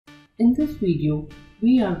In this video,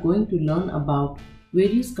 we are going to learn about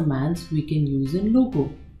various commands we can use in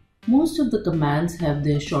Logo. Most of the commands have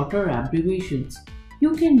their shorter abbreviations.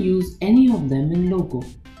 You can use any of them in Logo.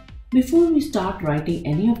 Before we start writing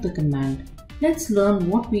any of the command, let's learn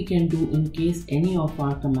what we can do in case any of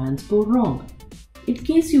our commands go wrong. In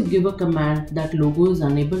case you give a command that Logo is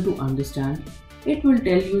unable to understand, it will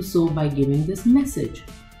tell you so by giving this message.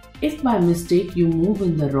 If by mistake you move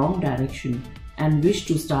in the wrong direction and wish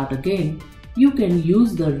to start again, you can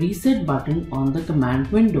use the reset button on the command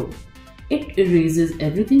window. It erases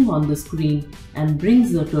everything on the screen and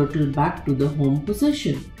brings the turtle back to the home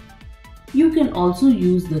position. You can also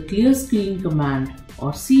use the clear screen command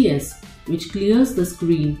or CS, which clears the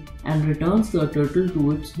screen and returns the turtle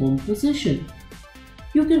to its home position.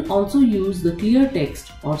 You can also use the clear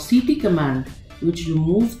text or CT command, which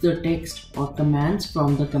removes the text or commands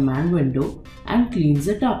from the command window and cleans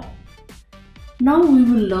it up. Now we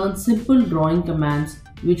will learn simple drawing commands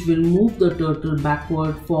which will move the turtle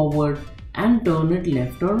backward, forward and turn it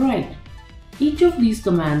left or right. Each of these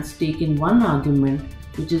commands take in one argument,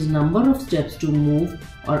 which is number of steps to move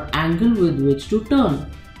or angle with which to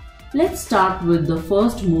turn. Let's start with the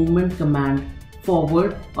first movement command,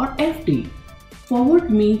 forward or FT. Forward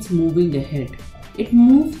means moving ahead. It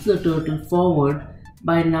moves the turtle forward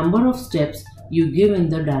by number of steps you give in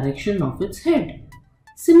the direction of its head.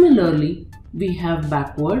 Similarly, we have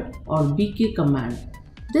backward or BK command.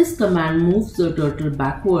 This command moves the turtle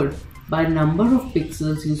backward by number of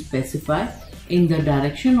pixels you specify in the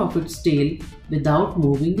direction of its tail without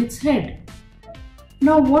moving its head.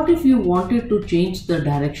 Now what if you wanted to change the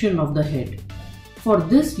direction of the head? For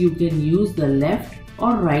this you can use the left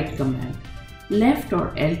or right command. Left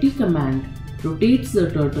or LT command rotates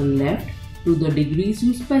the turtle left to the degrees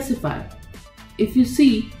you specify. If you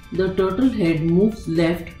see, the turtle head moves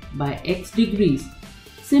left by X degrees.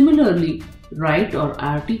 Similarly, right or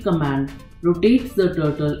RT command rotates the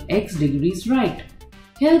turtle X degrees right.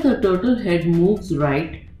 Here the turtle head moves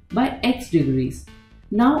right by X degrees.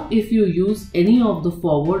 Now if you use any of the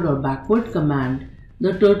forward or backward command,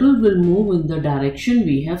 the turtle will move in the direction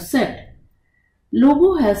we have set.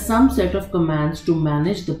 Logo has some set of commands to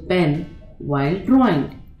manage the pen while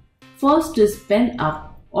drawing. First is pen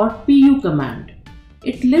up or PU command.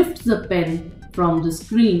 It lifts the pen from the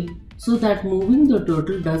screen so that moving the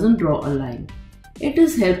turtle doesn't draw a line. It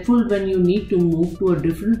is helpful when you need to move to a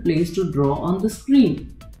different place to draw on the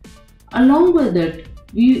screen. Along with it,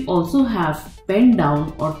 we also have pen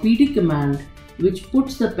down or PD command, which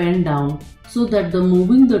puts the pen down so that the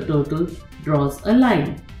moving the turtle draws a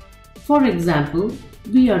line. For example,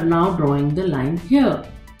 we are now drawing the line here.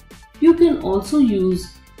 You can also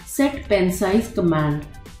use set pen size command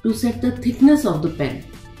to set the thickness of the pen.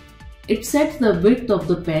 It sets the width of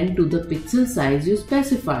the pen to the pixel size you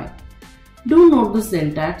specify. Do note the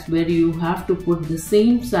syntax where you have to put the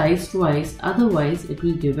same size twice, otherwise it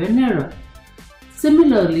will give an error.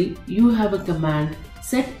 Similarly, you have a command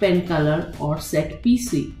set pen color or set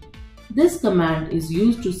PC. This command is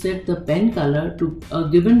used to set the pen color to a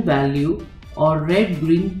given value or red,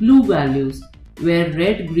 green, blue values, where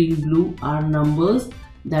red, green, blue are numbers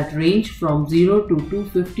that range from 0 to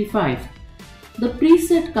 255. The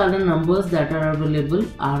preset color numbers that are available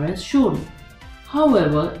are as shown.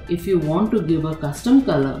 However, if you want to give a custom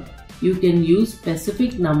color, you can use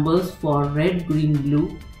specific numbers for red, green,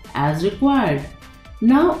 blue as required.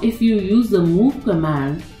 Now if you use the move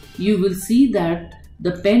command, you will see that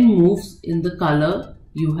the pen moves in the color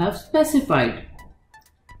you have specified.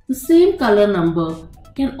 The same color number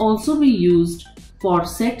can also be used for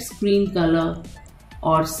set screen color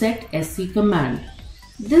or set SC command.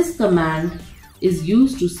 This command is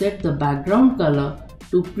used to set the background color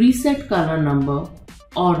to preset color number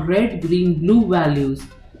or red, green, blue values,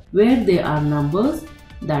 where they are numbers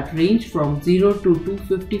that range from 0 to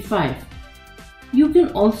 255. You can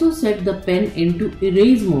also set the pen into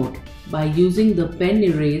erase mode by using the pen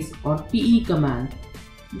erase or PE command.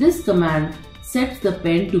 This command sets the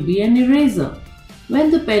pen to be an eraser. When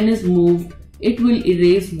the pen is moved, it will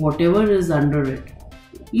erase whatever is under it.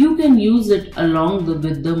 You can use it along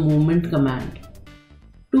with the movement command.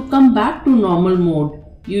 To come back to normal mode,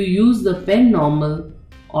 you use the pen normal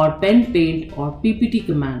or pen paint or PPT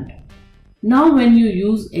command. Now when you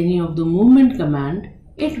use any of the movement command,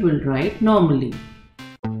 it will write normally.